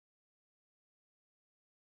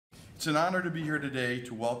It's an honor to be here today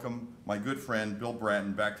to welcome my good friend Bill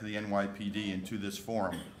Bratton back to the NYPD and to this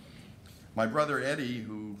forum. My brother Eddie,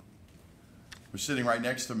 who was sitting right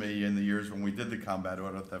next to me in the years when we did the combat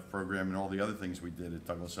auto theft program and all the other things we did at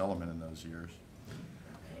Douglas Elliman in those years.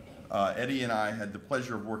 Eddie and I had the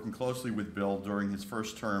pleasure of working closely with Bill during his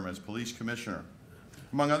first term as police commissioner.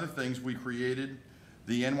 Among other things, we created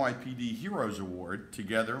the NYPD Heroes Award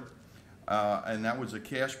together, and that was a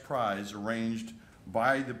cash prize arranged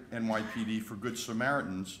by the NYPD for Good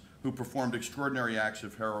Samaritans who performed extraordinary acts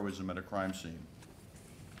of heroism at a crime scene.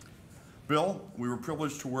 Bill, we were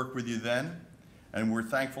privileged to work with you then, and we're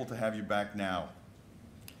thankful to have you back now.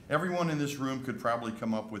 Everyone in this room could probably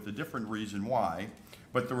come up with a different reason why,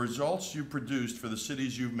 but the results you produced for the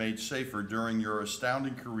cities you've made safer during your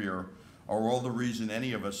astounding career are all the reason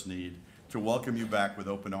any of us need to welcome you back with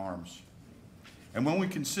open arms. And when we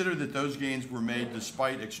consider that those gains were made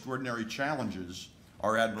despite extraordinary challenges,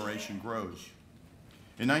 our admiration grows.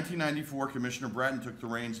 In 1994, Commissioner Bratton took the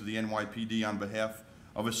reins of the NYPD on behalf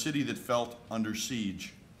of a city that felt under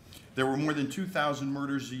siege. There were more than 2,000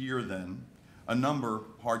 murders a year then, a number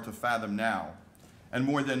hard to fathom now, and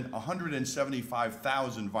more than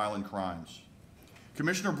 175,000 violent crimes.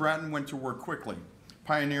 Commissioner Bratton went to work quickly,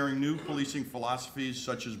 pioneering new policing philosophies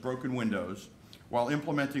such as broken windows, while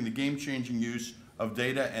implementing the game-changing use of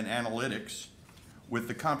data and analytics with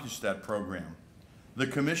the CompuStat program. The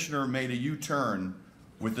commissioner made a U-turn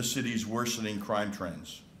with the city's worsening crime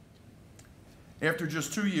trends. After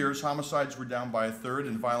just 2 years, homicides were down by 1/3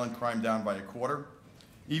 and violent crime down by 1/4.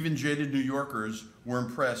 Even jaded New Yorkers were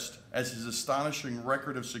impressed as his astonishing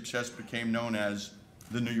record of success became known as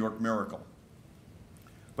the New York Miracle.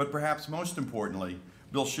 But perhaps most importantly,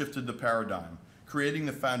 Bill shifted the paradigm, creating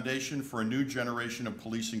the foundation for a new generation of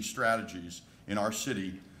policing strategies in our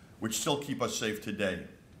city, which still keep us safe today.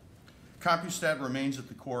 CompuStat remains at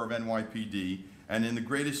the core of NYPD, and in the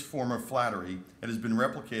greatest form of flattery, it has been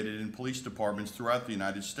replicated in police departments throughout the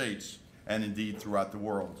United States, and indeed throughout the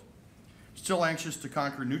world. Still anxious to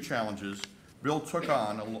conquer new challenges, Bill took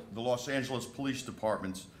on the Los Angeles Police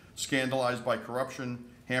Department, scandalized by corruption,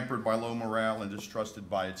 hampered by low morale, and distrusted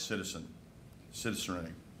by its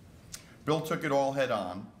citizenry. Bill took it all head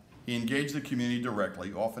on. He engaged the community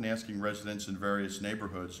directly, often asking residents in various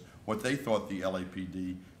neighborhoods what they thought the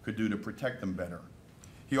LAPD could do to protect them better.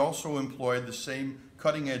 He also employed the same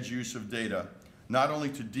cutting-edge use of data, not only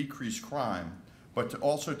to decrease crime, but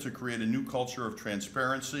also to create a new culture of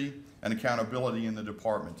transparency and accountability in the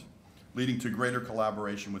department, leading to greater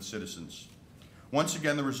collaboration with citizens. Once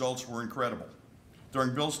again, the results were incredible.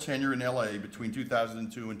 During Bill's tenure in LA between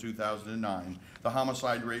 2002 and 2009, the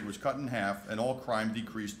homicide rate was cut in half and all crime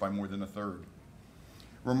decreased by more than 1/3.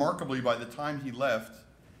 Remarkably, by the time he left,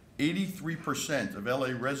 83% of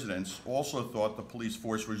LA residents also thought the police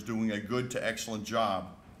force was doing a good to excellent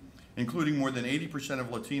job, including more than 80%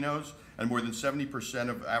 of Latinos and more than 70%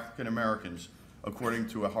 of African Americans, according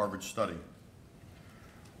to a Harvard study.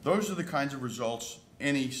 Those are the kinds of results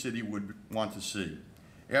any city would want to see.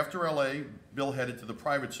 After LA, Bill headed to the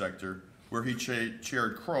private sector, where he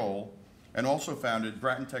chaired Kroll and also founded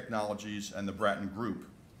Bratton Technologies and the Bratton Group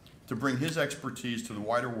to bring his expertise to the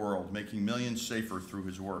wider world, making millions safer through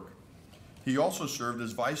his work. He also served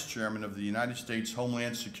as vice chairman of the United States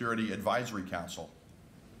Homeland Security Advisory Council.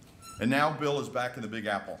 And now Bill is back in the Big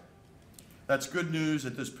Apple. That's good news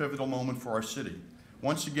at this pivotal moment for our city.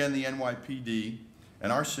 Once again, the NYPD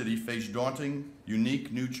and our city face daunting,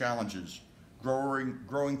 unique new challenges,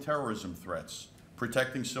 growing terrorism threats,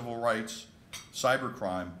 protecting civil rights,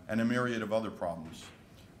 cybercrime, and a myriad of other problems.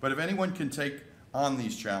 But if anyone can take on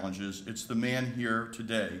these challenges, it's the man here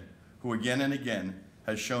today who again and again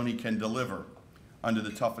has shown he can deliver under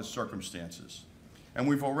the toughest circumstances. And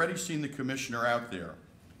we've already seen the commissioner out there,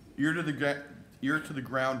 ear to the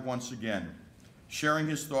ground once again, sharing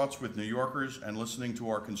his thoughts with New Yorkers and listening to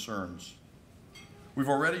our concerns. We've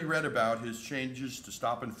already read about his changes to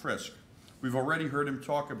stop and frisk. We've already heard him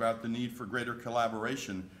talk about the need for greater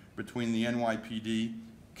collaboration between the NYPD,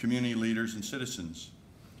 community leaders, and citizens.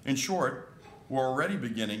 In short, we're already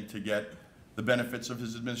beginning to get the benefits of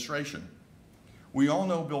his administration. We all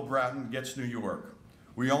know Bill Bratton gets New York.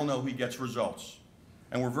 We all know he gets results.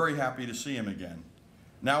 And we're very happy to see him again.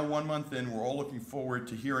 Now, 1 month in, we're all looking forward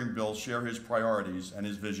to hearing Bill share his priorities and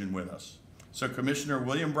his vision with us. So, Commissioner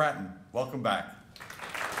William Bratton, welcome back.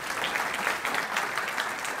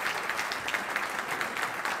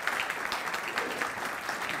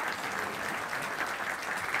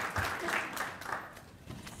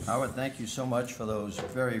 Howard, thank you so much for those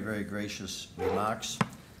very, very gracious remarks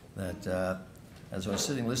that As I was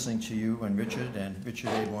sitting listening to you and Richard,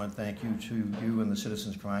 I want to thank you to you and the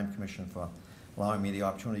Citizens Crime Commission for allowing me the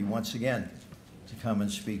opportunity once again to come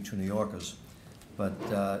and speak to New Yorkers. But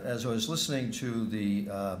as I was listening to the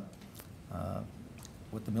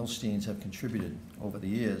what the Milsteins have contributed over the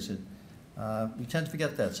years, we tend to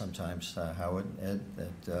forget that sometimes, Howard, Ed,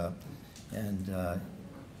 and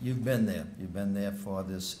you've been there. You've been there for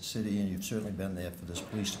this city, and you've certainly been there for this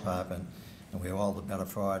police department, and we're all the better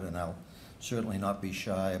for it, and I'll certainly not be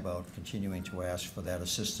shy about continuing to ask for that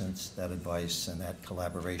assistance, that advice, and that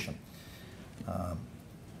collaboration.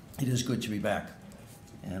 It is good to be back.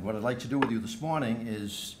 And what I'd like to do with you this morning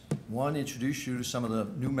is, one, introduce you to some of the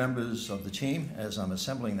new members of the team as I'm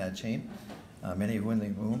assembling that team. Many of you in the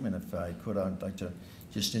room, and if I could, I'd like to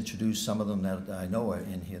just introduce some of them that I know are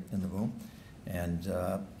in here in the room. And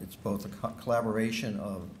it's both a collaboration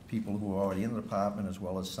of people who are already in the department as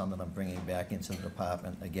well as some that I'm bringing back into the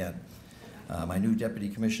department again. My new Deputy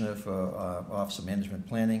Commissioner for Office of Management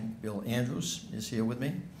Planning, Bill Andrews, is here with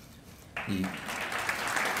me.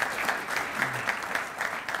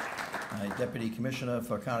 My Deputy Commissioner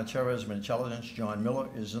for Counterterrorism and Intelligence, John Miller,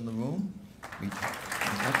 is in the room.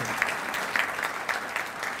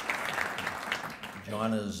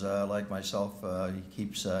 John is, like myself, he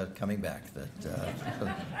keeps coming back for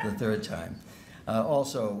the third time.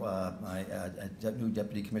 Also, my new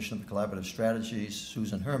Deputy Commissioner for Collaborative Strategies,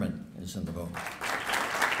 Susan Herman, is in the room.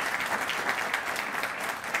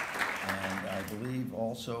 And I believe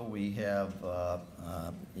also we have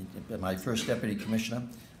my first Deputy Commissioner,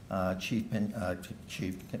 Chief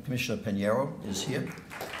Commissioner Pinheiro, is here.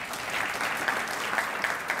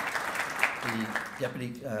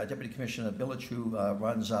 The Deputy Commissioner Billich, who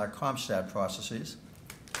runs our ComStat processes.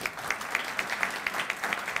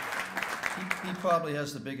 He probably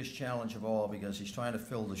has the biggest challenge of all because he's trying to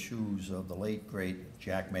fill the shoes of the late, great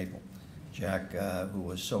Jack Maple. Jack, who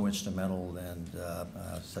was so instrumental and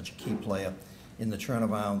such a key player in the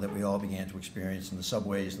turnaround that we all began to experience in the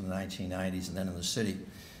subways in the 1990s and then in the city,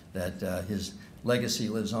 that his legacy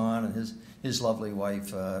lives on, and his lovely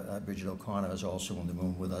wife, Bridget O'Connor, is also in the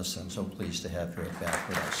room with us, and so pleased to have her back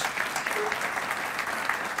with us.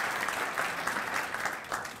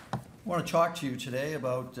 I want to talk to you today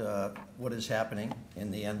about what is happening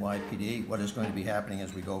in the NYPD, what is going to be happening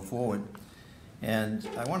as we go forward. And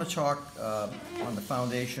I want to talk on the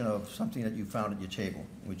foundation of something that you found at your table,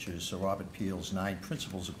 which is Sir Robert Peel's 9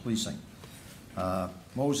 Principles of Policing.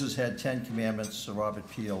 Moses had 10 commandments, Sir Robert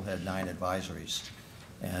Peel had 9 advisories.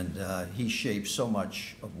 And he shaped so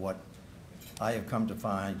much of what I have come to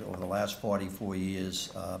find over the last 44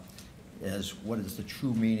 years as what is the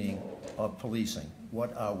true meaning of policing.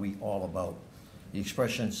 What are we all about? The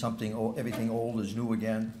expression, everything old is new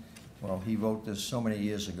again. Well, he wrote this so many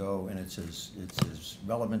years ago, and it's as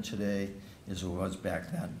relevant today as it was back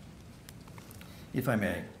then. If I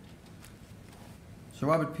may. Sir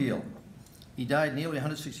Robert Peel. He died nearly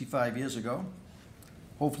 165 years ago.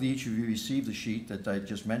 Hopefully each of you received the sheet that I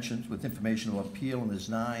just mentioned with information about Peel and his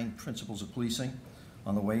 9 Principles of Policing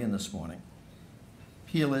on the way in this morning.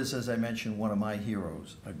 Peel is, as I mentioned, one of my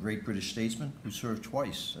heroes, a great British statesman who served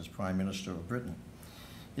twice as Prime Minister of Britain.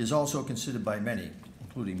 He is also considered by many,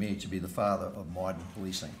 including me, to be the father of modern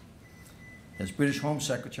policing. As British Home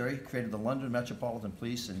Secretary, he created the London Metropolitan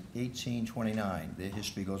Police in 1829. Their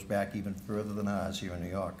history goes back even further than ours here in New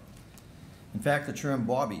York. In fact, the term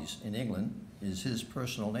Bobbies in England is his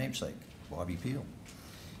personal namesake, Bobby Peel.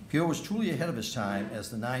 Peel was truly ahead of his time,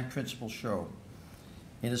 as the 9 Principles show.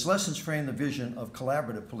 In his lessons frame the vision of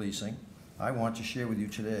collaborative policing I want to share with you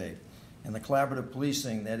today, and the collaborative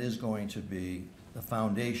policing that is going to be the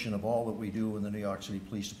foundation of all that we do in the New York City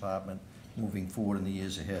Police Department moving forward in the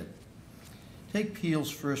years ahead. Take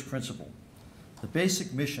Peel's first principle. The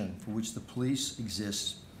basic mission for which the police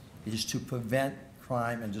exists is to prevent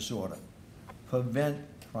crime and disorder. Prevent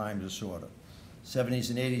crime and disorder. 70s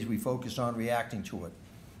and 80s, we focused on reacting to it,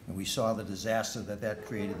 and we saw the disaster that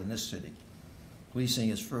created in this city. Policing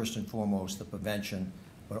is first and foremost the prevention,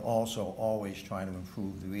 but also always trying to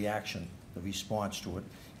improve the reaction, the response to it,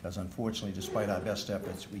 because unfortunately, despite our best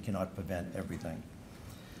efforts, we cannot prevent everything.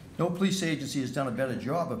 No police agency has done a better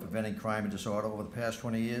job of preventing crime and disorder over the past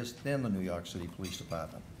 20 years than the New York City Police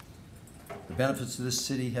Department. The benefits to this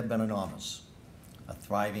city have been enormous. A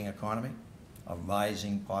thriving economy, a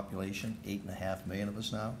rising population, 8.5 million of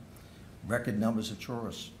us now, record numbers of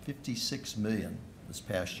tourists, 56 million this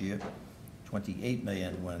past year, 28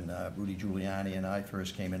 million when Rudy Giuliani and I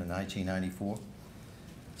first came in 1994.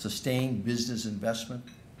 Sustained business investment,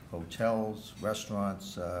 hotels,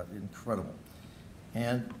 restaurants, incredible.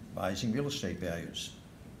 And rising real estate values.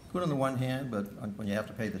 Good on the one hand, but when you have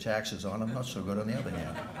to pay the taxes on them, not so good on the other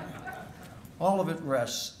hand. All of it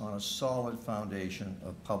rests on a solid foundation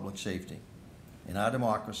of public safety. In our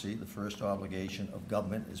democracy, the first obligation of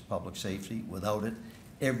government is public safety. Without it,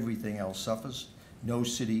 everything else suffers. No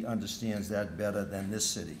city understands that better than this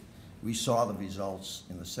city. We saw the results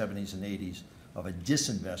in the 70s and 80s of a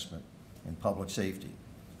disinvestment in public safety.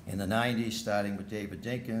 In the 90s, starting with David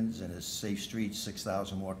Dinkins and his Safe Streets,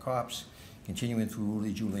 6,000 more cops, continuing through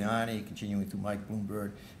Rudy Giuliani, continuing through Mike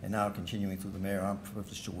Bloomberg, and now continuing through the mayor I'm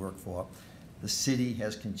privileged to work for, the city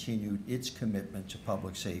has continued its commitment to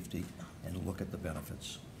public safety, and look at the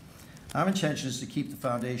benefits. Our intention is to keep the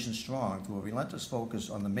foundation strong through a relentless focus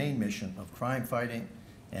on the main mission of crime fighting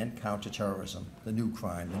and counterterrorism, the new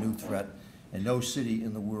crime, the new threat, and no city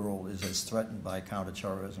in the world is as threatened by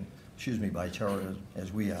terrorism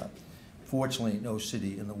as we are. Fortunately, no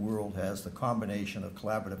city in the world has the combination of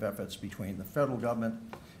collaborative efforts between the federal government,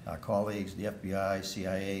 our colleagues, the FBI,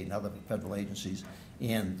 CIA, and other federal agencies,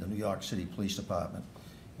 and the New York City Police Department.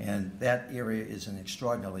 And that area is in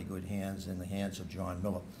extraordinarily good hands, in the hands of John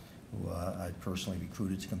Miller, who I personally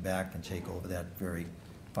recruited to come back and take over that very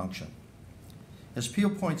function. As Peel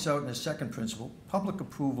points out in his second principle, public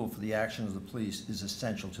approval for the action of the police is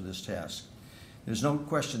essential to this task. There's no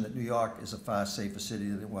question that New York is a far safer city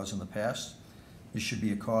than it was in the past. This should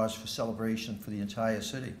be a cause for celebration for the entire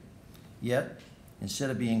city. Yet, instead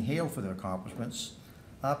of being hailed for their accomplishments,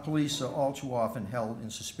 our police are all too often held in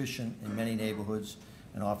suspicion in many neighborhoods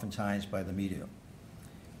and oftentimes by the media.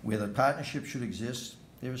 Where the partnership should exist,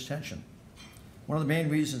 there is tension. One of the main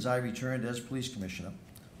reasons I returned as police commissioner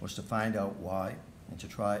was to find out why and to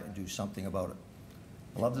try and do something about it.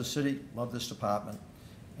 I love this city, love this department,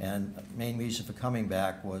 and the main reason for coming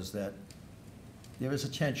back was that there is a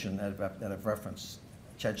tension that I've referenced,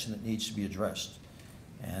 a tension that needs to be addressed.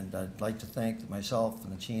 And I'd like to thank myself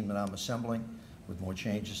and the team that I'm assembling, with more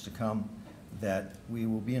changes to come, that we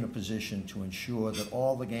will be in a position to ensure that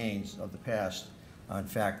all the gains of the past are in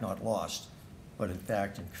fact not lost, but in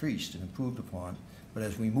fact increased and improved upon. But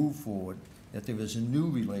as we move forward, that there is a new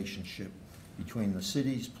relationship between the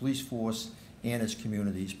city's police force and its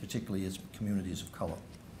communities, particularly its communities of color.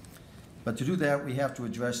 But to do that, we have to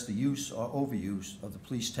address the use or overuse of the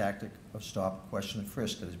police tactic of stop, question, and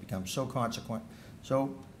frisk that has become so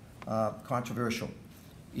controversial.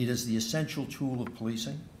 It is the essential tool of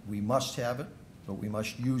policing. We must have it, but we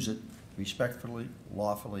must use it respectfully,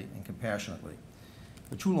 lawfully, and compassionately.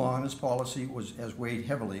 For too long, this policy has weighed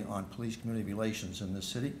heavily on police-community relations in this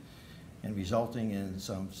city, and resulting in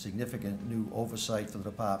some significant new oversight for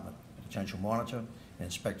the department, potential monitor, and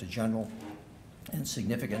inspector general, and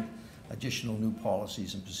significant additional new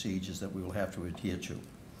policies and procedures that we will have to adhere to.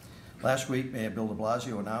 Last week, Mayor Bill de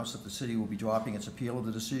Blasio announced that the city will be dropping its appeal of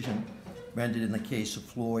the decision rendered in the case of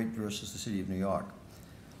Floyd versus the City of New York.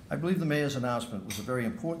 I believe the mayor's announcement was a very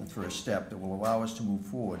important first step that will allow us to move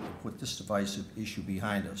forward and put this divisive issue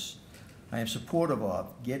behind us. I am supportive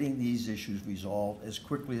of getting these issues resolved as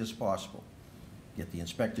quickly as possible. Get the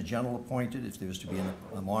Inspector General appointed, if there is to be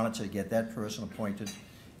a monitor, get that person appointed,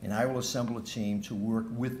 and I will assemble a team to work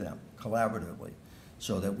with them collaboratively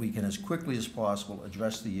so that we can, as quickly as possible,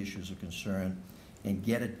 address the issues of concern and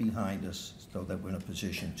get it behind us so that we're in a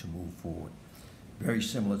position to move forward. Very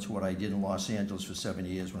similar to what I did in Los Angeles for 7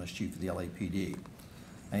 years when I was chief of the LAPD.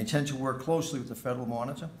 I intend to work closely with the federal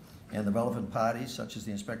monitor and the relevant parties, such as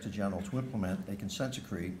the Inspector General, to implement a consent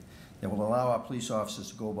decree that will allow our police officers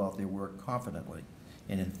to go about their work confidently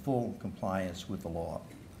and in full compliance with the law.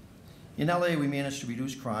 In LA, we managed to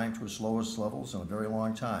reduce crime to its lowest levels in a very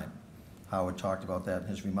long time. Howard talked about that in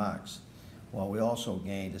his remarks. While we also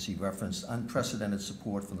gained, as he referenced, unprecedented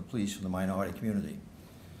support from the police from the minority community.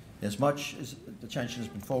 As much as the attention has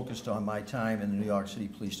been focused on my time in the New York City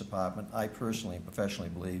Police Department, I personally and professionally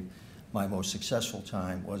believe my most successful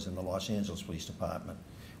time was in the Los Angeles Police Department,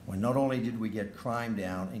 when not only did we get crime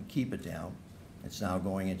down and keep it down, it's now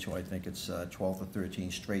going into, I think it's 12th or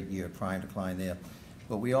 13th straight year crime decline there,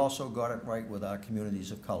 but we also got it right with our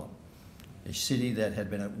communities of color. A city that had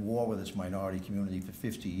been at war with its minority community for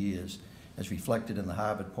 50 years, as reflected in the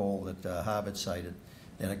Harvard poll that Harvard cited,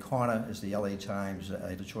 that a corner, as the LA Times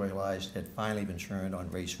editorialized, had finally been turned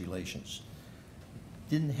on race relations.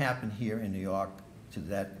 Didn't happen here in New York to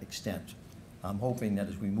that extent. I'm hoping that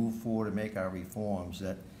as we move forward and make our reforms,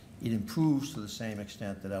 that it improves to the same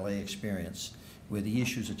extent that LA experienced, where the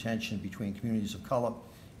issues of tension between communities of color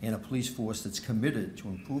and a police force that's committed to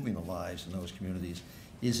improving the lives in those communities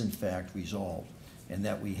is in fact resolved, and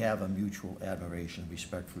that we have a mutual admiration and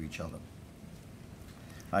respect for each other.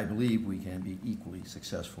 I believe we can be equally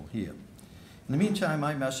successful here. In the meantime,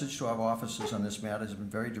 my message to our officers on this matter has been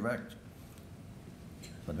very direct.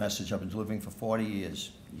 The message I've been delivering for 40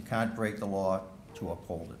 years. You can't break the law to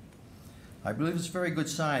uphold it. I believe it's a very good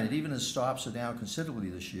sign that even as stops are down considerably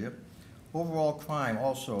this year, overall crime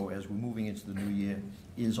also, as we're moving into the new year,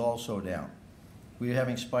 is also down. We're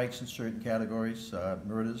having spikes in certain categories,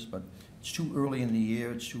 murders, but it's too early in the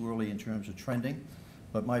year, it's too early in terms of trending.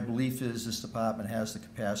 But my belief is this department has the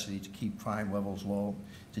capacity to keep crime levels low,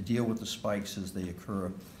 to deal with the spikes as they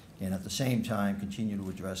occur, and at the same time continue to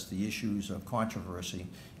address the issues of controversy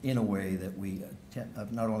in a way that we are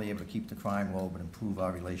not only able to keep the crime low, but improve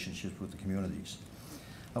our relationships with the communities.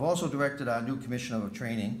 I've also directed our new Commissioner of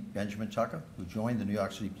Training, Benjamin Tucker, who joined the New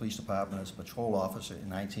York City Police Department as a patrol officer in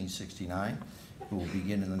 1969, who will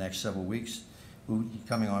begin in the next several weeks, who is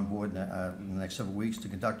coming on board in the next several weeks to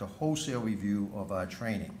conduct a wholesale review of our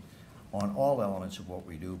training on all elements of what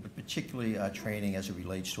we do, but particularly our training as it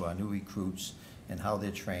relates to our new recruits and how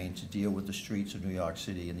they're trained to deal with the streets of New York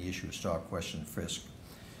City and the issue of stop, question, and frisk.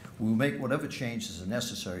 We will make whatever changes are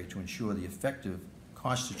necessary to ensure the effective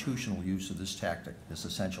constitutional use of this tactic, this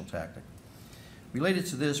essential tactic. Related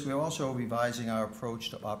to this, we're also revising our approach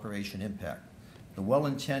to Operation Impact, the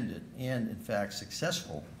well-intended and, in fact,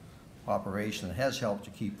 successful operation that has helped to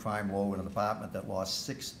keep crime low in a department that lost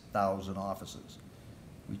 6,000 officers.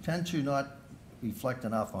 We tend to not reflect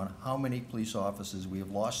enough on how many police officers we have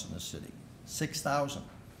lost in the city. 6,000,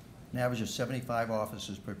 an average of 75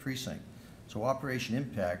 officers per precinct. So Operation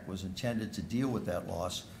Impact was intended to deal with that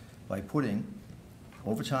loss by putting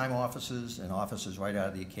overtime officers and officers right out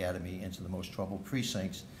of the academy into the most troubled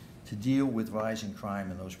precincts to deal with rising crime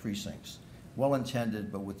in those precincts. Well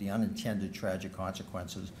intended, but with the unintended tragic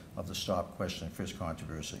consequences of the stop, question, and frisk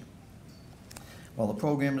controversy. While the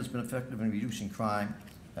program has been effective in reducing crime,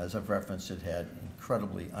 as I've referenced, it had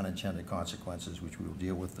incredibly unintended consequences, which we will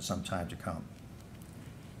deal with for some time to come.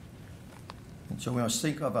 And so we must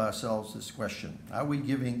think of ourselves this question: are we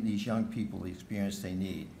giving these young people the experience they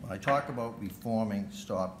need? When I talk about reforming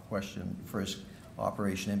stop, question, frisk,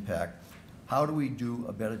 Operation Impact, how do we do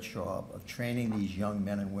a better job of training these young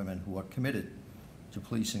men and women who are committed to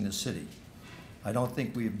policing the city? I don't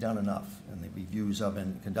think we've done enough, and the reviews I've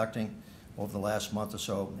been conducting over the last month or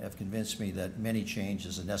so have convinced me that many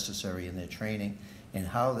changes are necessary in their training and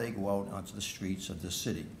how they go out onto the streets of this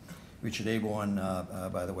city. Richard Aborn,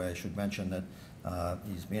 by the way, I should mention that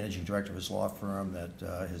he's managing director of his law firm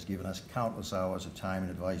that has given us countless hours of time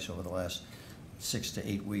and advice over the last 6 to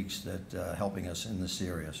 8 weeks that helping us in this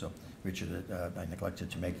area. So Richard, I neglected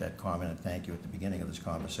to make that comment, and thank you at the beginning of this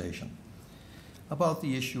conversation. About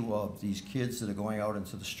the issue of these kids that are going out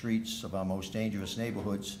into the streets of our most dangerous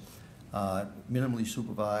neighborhoods, minimally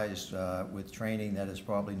supervised with training that has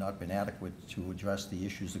probably not been adequate to address the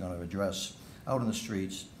issues they're going to address out in the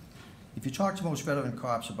streets. If you talk to most veteran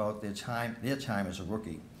cops about their time as a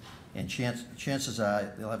rookie, and chances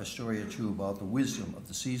are they'll have a story or two about the wisdom of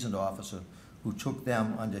the seasoned officer who took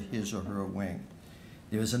them under his or her wing.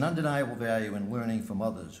 There is an undeniable value in learning from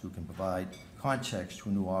others who can provide context to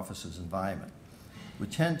a new officer's environment.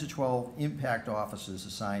 With 10 to 12 impact officers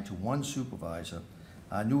assigned to one supervisor,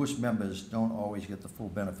 our newest members don't always get the full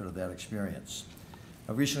benefit of that experience.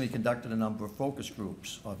 I recently conducted a number of focus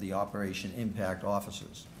groups of the Operation Impact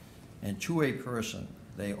officers, and to a person,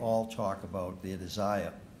 they all talk about their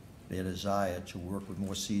desire to work with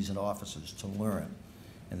more seasoned officers, to learn,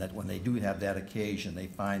 and that when they do have that occasion, they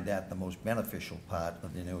find that the most beneficial part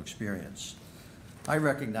of their new experience. I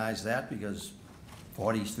recognize that because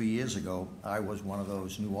 43 years ago, I was one of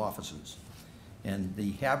those new officers. And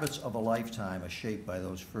the habits of a lifetime are shaped by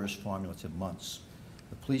those first formative months.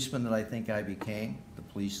 The policeman that I think I became, the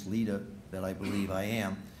police leader that I believe I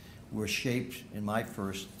am, were shaped in my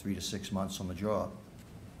first 3 to 6 months on the job.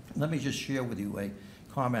 Let me just share with you a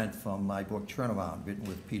comment from my book, Turnaround, written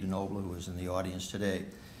with Peter Nobler, who is in the audience today,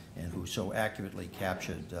 and who so accurately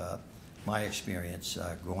captured my experience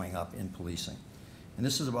growing up in policing. And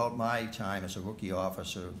this is about my time as a rookie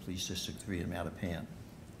officer in Police District 3 in Mattapan.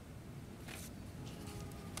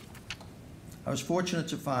 I was fortunate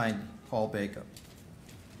to find Paul Baker.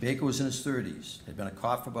 Baker was in his 30s, had been a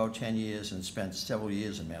cop for about 10 years, and spent several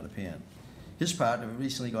years in Mattapan. His partner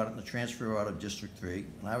recently got in the transfer out of District 3,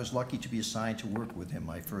 and I was lucky to be assigned to work with him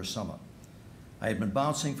my first summer. I had been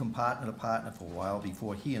bouncing from partner to partner for a while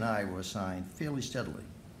before he and I were assigned fairly steadily.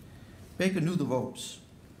 Baker knew the ropes.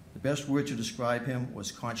 The best word to describe him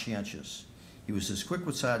was conscientious. He was as quick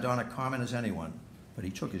with sardonic comment as anyone, but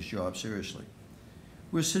he took his job seriously.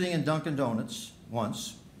 We were sitting in Dunkin' Donuts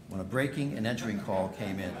once when a breaking and entering call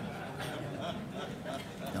came in.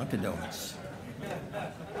 Dunkin' Donuts.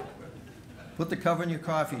 Put the cover in your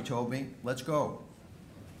coffee, he told me. Let's go.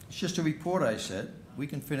 It's just a report, I said. We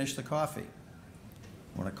can finish the coffee.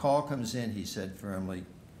 When a call comes in, he said firmly,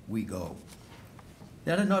 we go.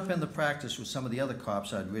 That had not been the practice with some of the other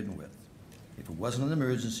cops I'd ridden with. If it wasn't an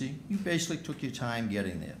emergency, you basically took your time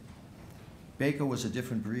getting there. Baker was a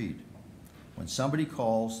different breed. When somebody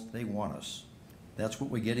calls, they want us. That's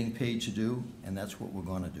what we're getting paid to do, and that's what we're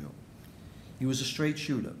going to do. He was a straight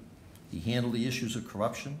shooter. He handled the issues of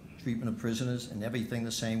corruption, treatment of prisoners, and everything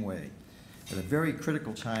the same way. At a very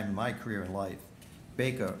critical time in my career in life,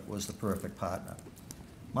 Baker was the perfect partner.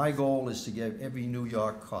 My goal is to give every New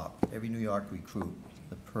York cop, every New York recruit,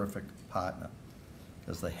 the perfect partner.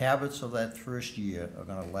 Because the habits of that first year are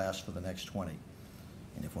going to last for the next 20.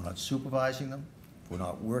 And if we're not supervising them, if we're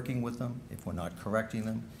not working with them, if we're not correcting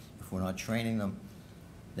them, if we're not training them,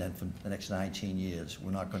 then for the next 19 years,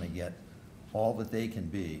 we're not going to get all that they can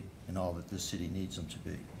be and all that this city needs them to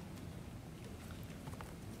be.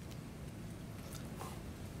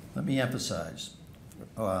 Let me emphasize,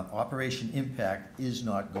 Operation Impact is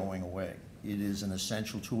not going away. It is an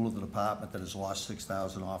essential tool of the department that has lost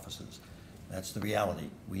 6,000 officers. That's the reality.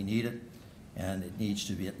 We need it, and it needs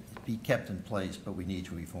to be kept in place, but we need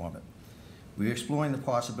to reform it. We're exploring the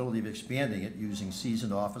possibility of expanding it using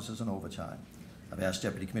seasoned officers and overtime. I've asked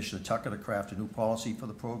Deputy Commissioner Tucker to craft a new policy for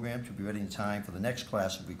the program to be ready in time for the next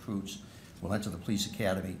class of recruits who will enter the police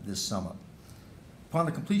academy this summer. Upon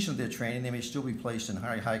the completion of their training, they may still be placed in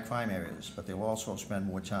high crime areas, but they'll also spend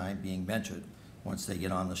more time being mentored once they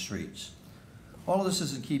get on the streets. All of this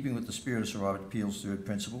is in keeping with the spirit of Sir Robert Peel's third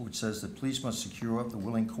principle, which says that police must secure the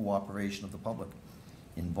willing cooperation of the public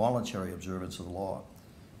in voluntary observance of the law.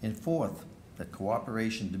 And fourth, that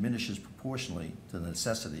cooperation diminishes proportionally to the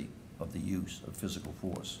necessity of the use of physical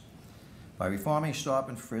force. By reforming Stop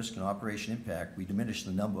and Frisk and Operation Impact, we diminish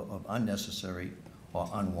the number of unnecessary or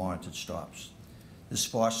unwarranted stops. This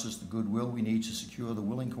fosters the goodwill we need to secure the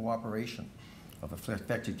willing cooperation of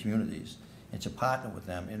affected communities and to partner with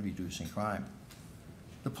them in reducing crime.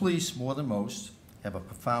 The police, more than most, have a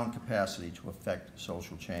profound capacity to affect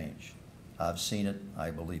social change. I've seen it, I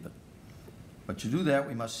believe it. But to do that,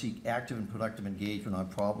 we must seek active and productive engagement on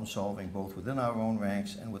problem solving both within our own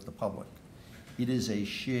ranks and with the public. It is a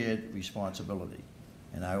shared responsibility,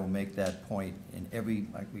 and I will make that point in every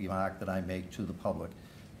remark that I make to the public,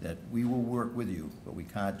 that we will work with you, but we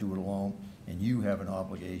can't do it alone, and you have an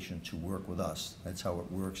obligation to work with us. That's how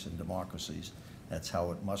it works in democracies. That's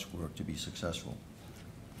how it must work to be successful.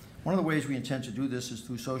 One of the ways we intend to do this is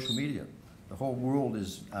through social media. The whole world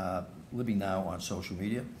is living now on social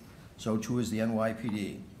media. So too is the NYPD.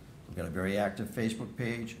 We've got a very active Facebook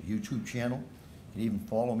page, a YouTube channel. You can even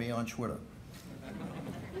follow me on Twitter.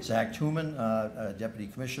 Zach Tuman, Deputy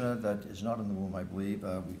Commissioner, that is not in the room, I believe,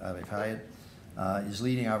 I've hired, is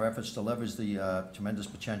leading our efforts to leverage the tremendous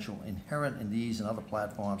potential inherent in these and other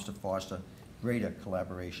platforms to foster greater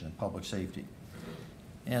collaboration in public safety.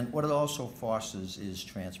 And what it also fosters is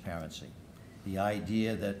transparency. The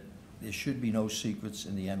idea that there should be no secrets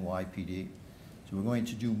in the NYPD. So we're going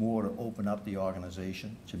to do more to open up the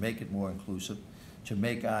organization, to make it more inclusive, to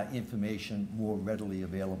make our information more readily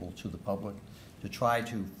available to the public, to try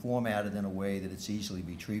to format it in a way that it's easily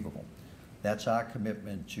retrievable. That's our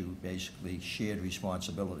commitment to basically shared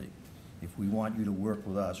responsibility. If we want you to work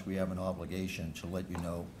with us, we have an obligation to let you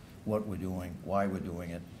know what we're doing, why we're doing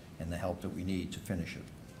it, and the help that we need to finish it.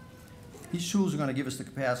 These tools are going to give us the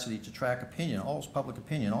capacity to track opinion, public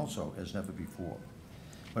opinion also, as never before.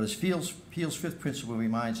 But as Peel's fifth principle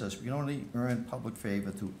reminds us, we can only earn public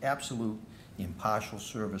favor through absolute impartial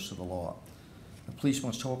service to the law. The police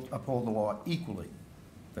must uphold the law equally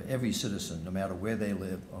for every citizen, no matter where they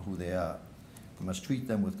live or who they are. We must treat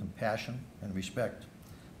them with compassion and respect.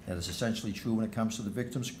 That is essentially true when it comes to the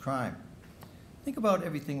victims of crime. Think about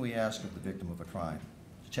everything we ask of the victim of a crime.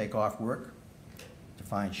 To take off work, to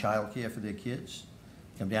find child care for their kids,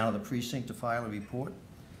 come down to the precinct to file a report,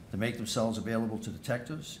 to make themselves available to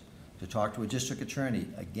detectives, to talk to a district attorney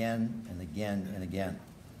again and again and again,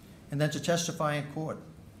 and then to testify in court,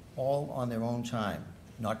 all on their own time,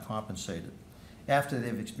 not compensated, after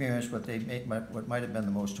they've experienced what might have been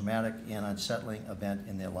the most traumatic and unsettling event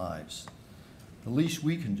in their lives. The least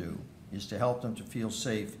we can do is to help them to feel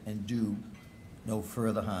safe and do no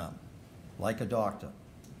further harm. Like a doctor,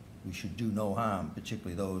 we should do no harm,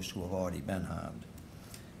 particularly those who have already been harmed.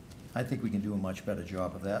 I think we can do a much better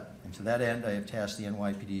job of that. And to that end, I have tasked the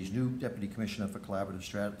NYPD's new Deputy Commissioner for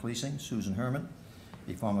Collaborative Policing, Susan Herman,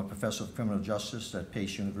 a former professor of criminal justice at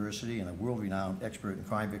Pace University and a world-renowned expert in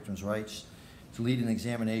crime victims' rights, to lead an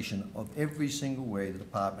examination of every single way the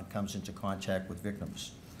department comes into contact with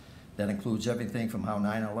victims. That includes everything from how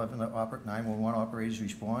 911 operators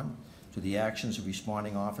respond, to the actions of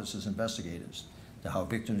responding officers and investigators, to how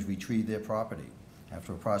victims retrieve their property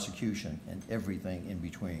after a prosecution, and everything in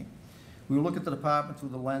between. We will look at the department through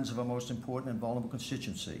the lens of our most important and vulnerable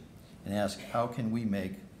constituency and ask, how can we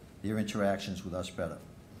make their interactions with us better?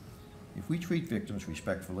 If we treat victims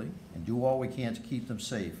respectfully and do all we can to keep them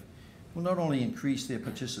safe, we'll not only increase their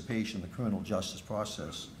participation in the criminal justice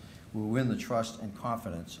process, we'll win the trust and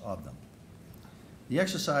confidence of them. The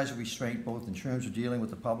exercise of restraint, both in terms of dealing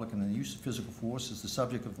with the public and in the use of physical force, is the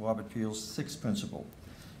subject of Robert Peel's 6th principle.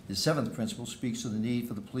 His 7th principle speaks to the need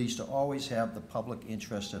for the police to always have the public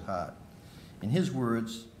interest at heart. In his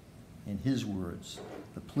words,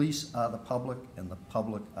 the police are the public and the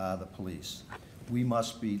public are the police. We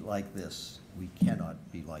must be like this. We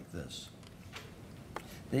cannot be like this.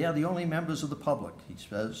 They are the only members of the public, he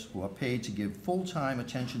says, who are paid to give full-time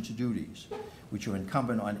attention to duties which are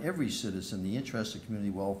incumbent on every citizen in the interest of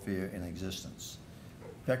community welfare and existence.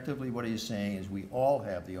 Effectively, what he is saying is we all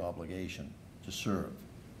have the obligation to serve.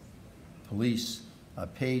 Police are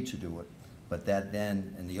paid to do it, but that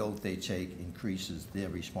then, and the oath they take, increases their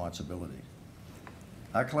responsibility.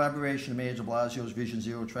 Our collaboration in Mayor de Blasio's Vision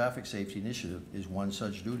Zero Traffic Safety Initiative is one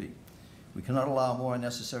such duty. We cannot allow more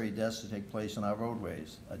unnecessary deaths to take place on our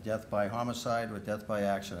roadways. A death by homicide or a death by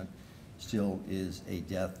accident still is a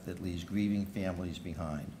death that leaves grieving families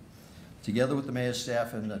behind. Together with the mayor's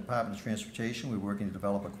staff and the Department of Transportation, we're working to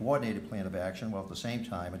develop a coordinated plan of action while at the same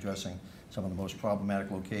time addressing some of the most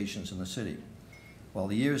problematic locations in the city. While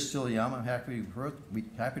the year is still young, I'm happy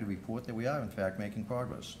to report that we are, in fact, making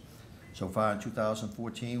progress. So far in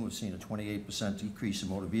 2014, we've seen a 28% decrease in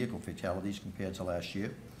motor vehicle fatalities compared to last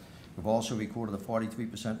year. We've also recorded a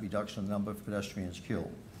 43% reduction in the number of pedestrians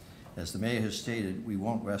killed. As the mayor has stated, we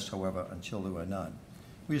won't rest, however, until there are none.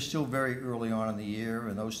 We are still very early on in the year,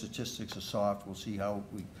 and those statistics are soft. We'll see how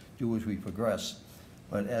we do as we progress.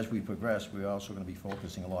 But as we progress, we're also going to be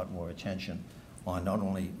focusing a lot more attention on not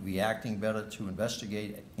only reacting better to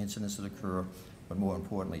investigate incidents that occur, but more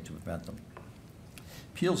importantly, to prevent them.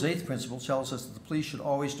 Peel's 8th principle tells us that the police should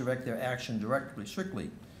always direct their action strictly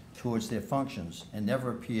towards their functions and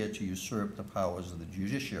never appear to usurp the powers of the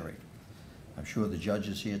judiciary. I'm sure the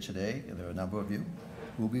judges here today, and there are a number of you,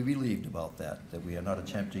 will be relieved about that we are not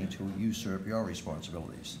attempting to usurp your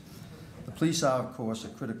responsibilities. The police are, of course, a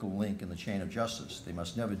critical link in the chain of justice. They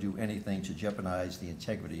must never do anything to jeopardize the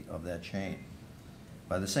integrity of that chain.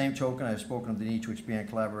 By the same token, I have spoken of the need to expand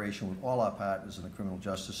collaboration with all our partners in the criminal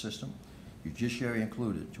justice system, judiciary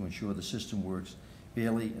included, to ensure the system works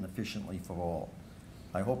fairly and efficiently for all.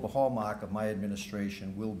 I hope a hallmark of my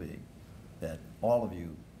administration will be that all of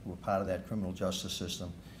you who are part of that criminal justice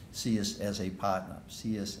system see us as a partner,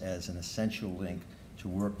 see us as an essential link to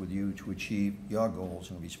work with you to achieve your goals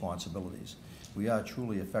and responsibilities. We are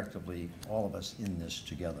truly, effectively, all of us in this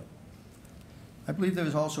together. I believe there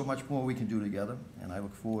is also much more we can do together, and I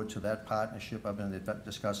look forward to that partnership I've been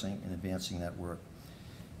discussing and advancing that work.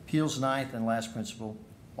 Peel's 9th and last principle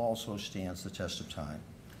also stands the test of time.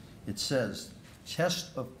 It says,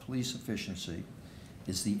 test of police efficiency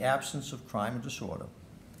is the absence of crime and disorder,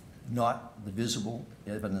 not the visible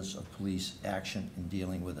evidence of police action in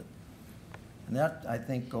dealing with it. And that, I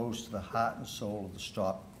think, goes to the heart and soul of the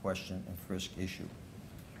stop, question, and frisk issue.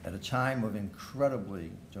 At a time of incredibly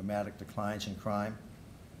dramatic declines in crime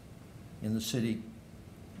in the city,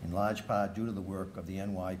 in large part due to the work of the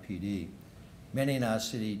NYPD, many in our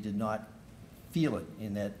city did not feel it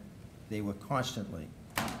in that they were constantly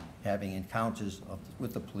having encounters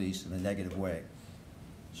with the police in a negative way.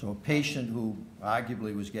 So a patient who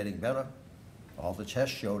arguably was getting better, all the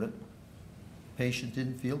tests showed it, the patient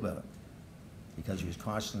didn't feel better because he was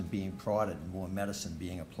constantly being prodded and more medicine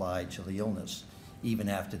being applied to the illness, even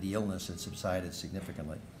after the illness had subsided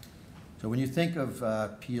significantly. So when you think of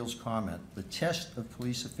Peel's comment, the test of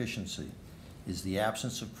police efficiency is the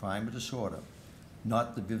absence of crime or disorder,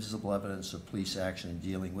 not the visible evidence of police action in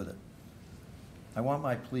dealing with it. I want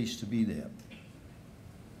my police to be there,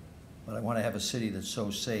 but I want to have a city that's so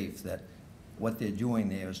safe that what they're doing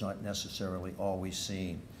there is not necessarily always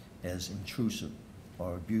seen as intrusive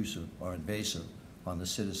or abusive or invasive on the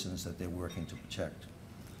citizens that they're working to protect.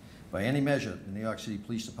 By any measure, the New York City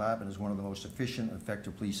Police Department is one of the most efficient and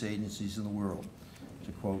effective police agencies in the world.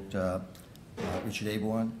 To quote Richard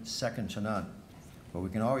Aborn, second to none. But we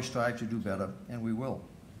can always strive to do better, and we will.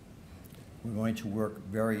 We're going to work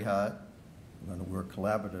very hard. We're going to work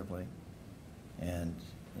collaboratively. And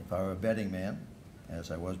if I were a betting man, as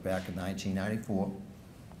I was back in 1994,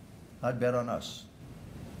 I'd bet on us.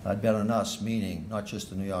 I'd bet on us, meaning not just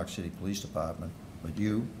the New York City Police Department, but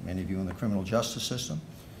you, many of you in the criminal justice system,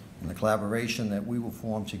 and the collaboration that we will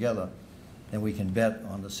form together, then we can bet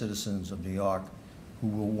on the citizens of New York who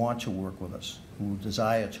will want to work with us, who will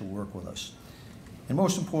desire to work with us. And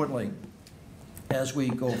most importantly, as we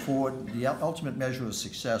go forward, the ultimate measure of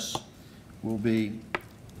success will be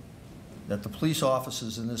that the police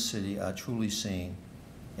officers in this city are truly seen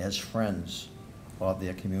as friends of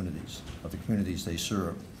their communities, of the communities they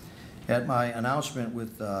serve. At my announcement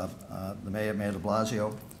with the Mayor de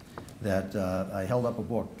Blasio, that I held up a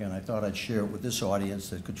book, and I thought I'd share it with this audience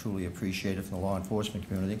that could truly appreciate it from the law enforcement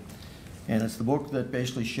community. And it's the book that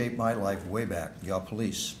basically shaped my life way back, Your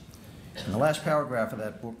Police. And the last paragraph of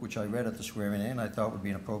that book, which I read at the swearing-in, I thought would be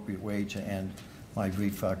an appropriate way to end my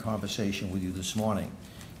brief conversation with you this morning,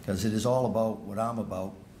 because it is all about what I'm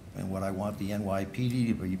about and what I want the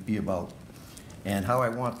NYPD to be about, and how I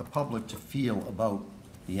want the public to feel about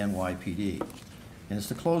the NYPD. And it's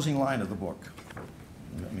the closing line of the book.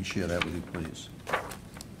 Let me share that with you, please.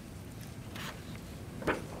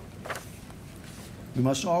 We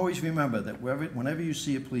must always remember that whenever you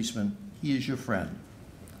see a policeman, he is your friend.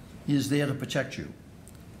 He is there to protect you.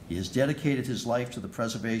 He has dedicated his life to the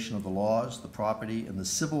preservation of the laws, the property, and the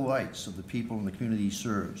civil rights of the people in the community he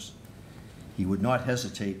serves. He would not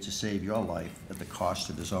hesitate to save your life at the cost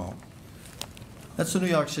of his own. That's the New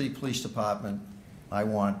York City Police Department. I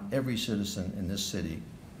want every citizen in this city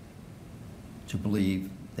to believe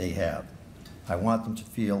they have. I want them to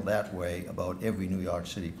feel that way about every New York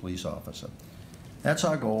City police officer. That's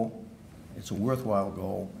our goal. It's a worthwhile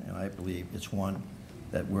goal, and I believe it's one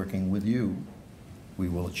that, working with you, we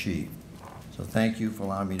will achieve. So thank you for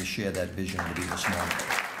allowing me to share that vision with you this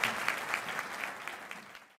morning.